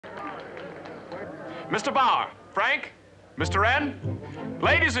Mr. Bauer, Frank, Mr. Wren,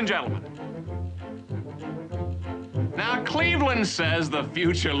 ladies and gentlemen. Now, Cleveland says the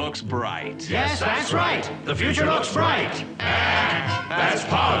future looks bright. Yes, that's right. The future looks bright. That's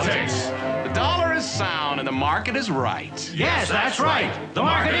politics. The dollar is sound and the market is right. Yes, that's right. The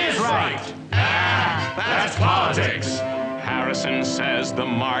market is right. That's politics. Harrison says the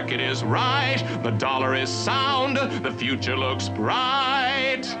market is right, the dollar is sound, the future looks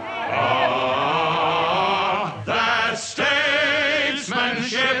bright. Oh, that's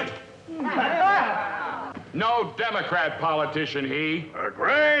statesmanship. No Democrat politician, he. A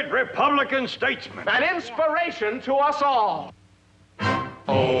great Republican statesman. An inspiration to us all.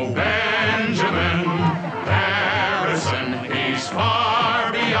 Oh, Benjamin Harrison, he's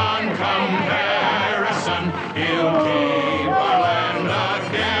far beyond comparison. He'll keep our land a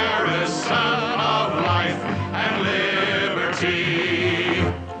garrison of life and liberty.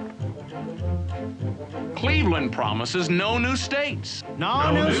 Cleveland promises no new states.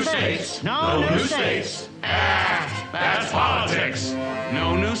 No new states. No new states. That's politics.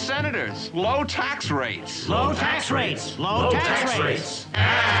 No new senators. Low tax rates. Low tax rates. Low tax rates.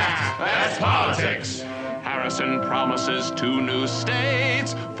 That's politics. Harrison promises 2 new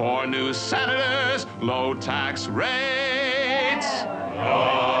states, 4 new senators, low tax rates.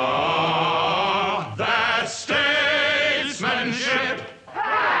 Oh, that's statesmanship.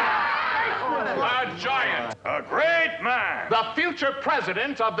 A giant. A great man. The future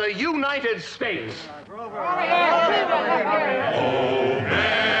president of the United States. Oh,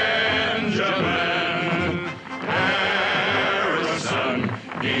 Benjamin Harrison,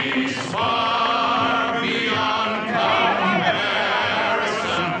 he's fine.